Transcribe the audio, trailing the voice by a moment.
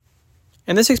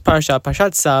In this week's Parshat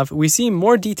Tzav, we see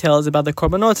more details about the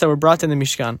korbanot that were brought in the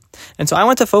Mishkan. And so I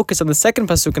want to focus on the second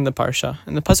pasuk in the Parsha.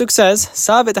 And the pasuk says,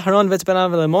 Tzav et Aharon vet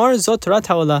banav lemor zot Torah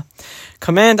ha'olah.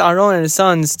 Command Aaron and his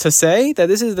sons to say that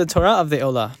this is the Torah of the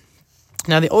Olah.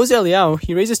 Now the Ozer Eliyahu,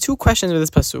 he raises two questions with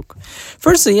this pasuk.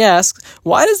 Firstly, he asks,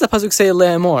 why does the pasuk say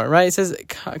le'emor, right? It says,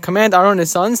 command Aaron and his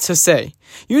sons to say.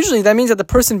 Usually that means that the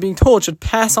person being told should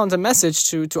pass on the message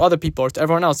to other people, or to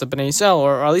everyone else, the Bnei Yisrael,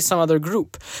 or at least some other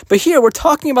group. But here we're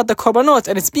talking about the korbanot,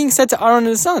 and it's being said to Aaron and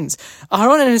his sons.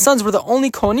 Aaron and his sons were the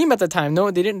only kohanim at the time.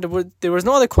 No, they didn't. There was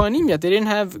no other kohanim yet. They didn't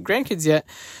have grandkids yet,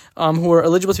 who were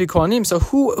eligible to be kohanim. So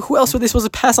who else were they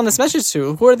supposed to pass on this message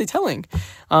to? Who are they telling?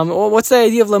 What's the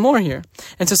idea of lemor here?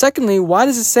 And so secondly, why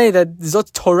does it say that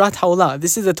zot Torah ha'olah?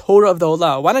 This is the Torah of the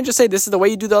Olah. Why not just say this is the way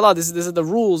you do the Olah? This is the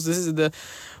rules. This is the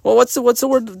what's the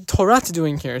word Torah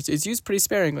doing here? It's used pretty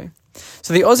sparingly.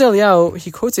 So the Ozer Eliyahu,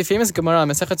 he quotes a famous Gemara,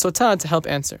 Masechet Sotah, to help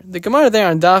answer. The Gemara there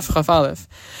on Daf Chaf Aleph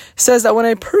says that when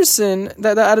a person,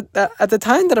 that at the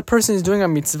time that a person is doing a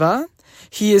mitzvah,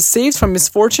 he is saved from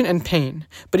misfortune and pain,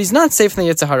 but he's not saved from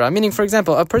the Yetzer Hara. Meaning, for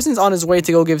example, a person's on his way to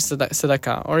go give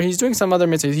tzedakah, or he's doing some other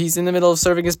mitzvah. He's in the middle of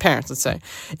serving his parents, let's say.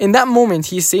 In that moment,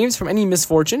 he's saved from any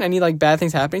misfortune, any bad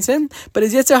things happening to him, but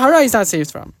his Yetzer Hara he's not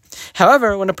saved from.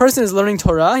 However, when a person is learning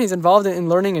Torah, he's involved in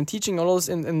learning and teaching all those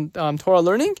in Torah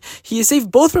learning, he is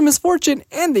saved both from misfortune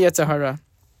and the Yetzer Hara.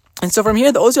 And so from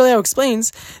here, the Ozer Eliyahu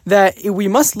explains that we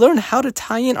must learn how to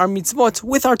tie in our mitzvot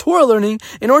with our Torah learning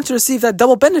in order to receive that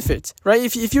double benefit, right?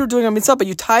 If you're doing a mitzvah, but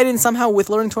you tie it in somehow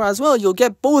with learning Torah as well, you'll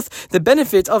get both the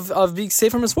benefit of being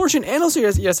saved from misfortune and also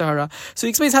Yetzer Hara. So he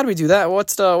explains, how do we do that?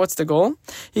 What's the goal?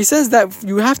 He says that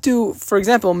you have to, for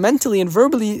example, mentally and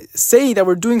verbally say that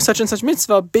we're doing such and such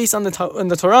mitzvah based on the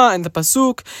Torah and the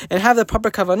pasuk, and have the proper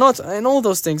kavanot and all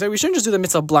those things. Right? We shouldn't just do the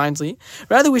mitzvah blindly.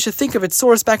 Rather, we should think of its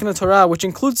source back in the Torah, which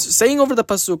includes saying over the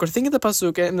pasuk or thinking of the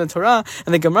pasuk in the Torah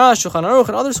and the Gemara, Shulchan Aruch,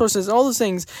 and other sources, and all those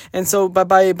things. And so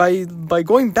by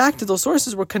going back to those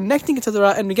sources, we're connecting it to the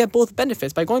Torah, and we get both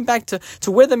benefits by going back to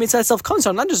where the mitzvah itself comes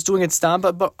from. Not just doing it stam,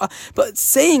 but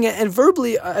saying it and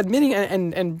verbally admitting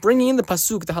and bringing in the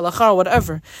pasuk, the halakha, or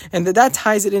whatever, and that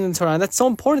ties it in the Torah. And that's so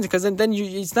important, because then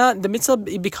it's not the mitzvah.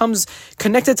 It becomes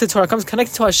connected to Torah, comes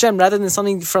connected to Hashem rather than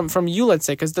something from you. Let's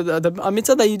say, because the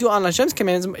mitzvah that you do on Hashem's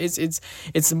commands it's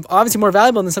obviously more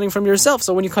valuable than something from yourself.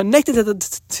 So when you connect it to the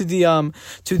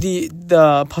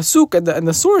pasuk and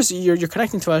the source, you're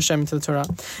connecting to Hashem, to the Torah.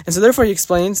 And so therefore he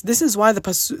explains, this is what the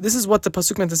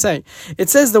pasuk meant to say. It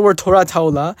says the word Torah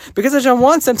ta'olah because Hashem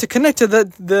wants them to connect to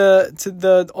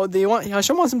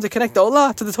Hashem wants them to connect the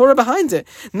Olah to the Torah behind it,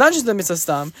 not just the mitzvah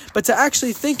stam, but to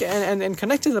actually think and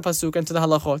connect to the pasuk and to the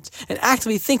halachot and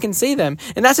actively think and say them.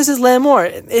 And that's just his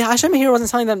le'emor. Hashem here wasn't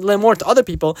telling them le'emor to other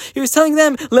people. He was telling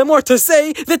them le'emor to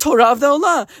say the Torah of the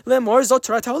Olah. Le'emor zot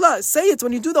Torah ta'olah. Say it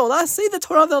when you do the Olah. Say the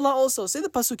Torah of the Olah also. Say the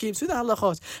pasukim. Say the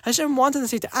halachot. Hashem wanted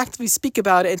us to actively speak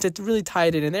about it and to really tie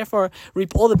it in, and therefore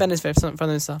reap all the benefits from the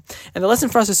mitzvah. And the lesson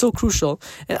for us is so crucial.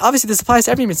 And obviously this applies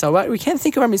to every mitzvah. Right? We can't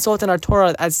think of our mitzvot and our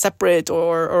Torah as separate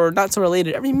or not so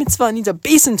related. Every mitzvah needs a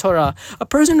base in Torah. A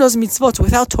person who does mitzvot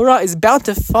without Torah is bound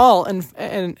to fall and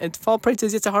fall prey to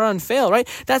his Yetzer Hara and fail. Right?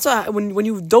 That's why when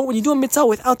you do a mitzvah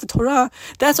without the Torah,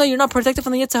 that's why you're not protected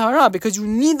from the Yetzer Hara, because you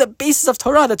need the basis of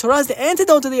Torah. The Torah is the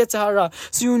antidote to the Yetzer Hara.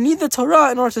 So you need the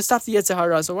Torah in order to stop the Yetzer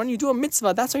Hara. So when you do a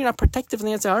mitzvah, that's why you're not protected from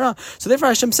the Yetzer Hara. So therefore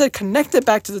Hashem said, connect it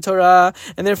back to the Torah,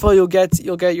 and therefore you'll get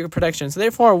your protection. So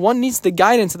therefore one needs the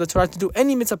guidance of the Torah to do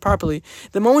any mitzvah properly.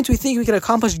 The moment we think we can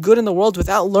accomplish good in the world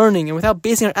without learning and without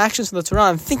basing our actions on the Torah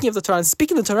and thinking of the Torah and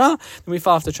speaking the Torah, then we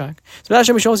fall off the track. So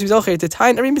Hashem shows to tie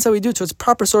in every mitzvah we do to its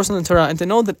proper source in the Torah, and to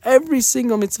know that every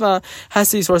single mitzvah has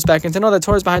to be sourced back, and to know that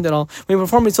Torah is behind it all. When we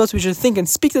perform mitzvot, we should think and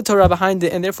speak the Torah behind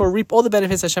it, and therefore reap all the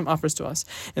benefits Hashem offers to us.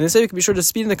 And this way we can be sure to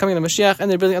speed in the coming of the Mashiach and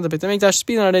the building of the Beit HaMikdash,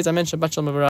 speed in our days. I mentioned Shabbat Shalom.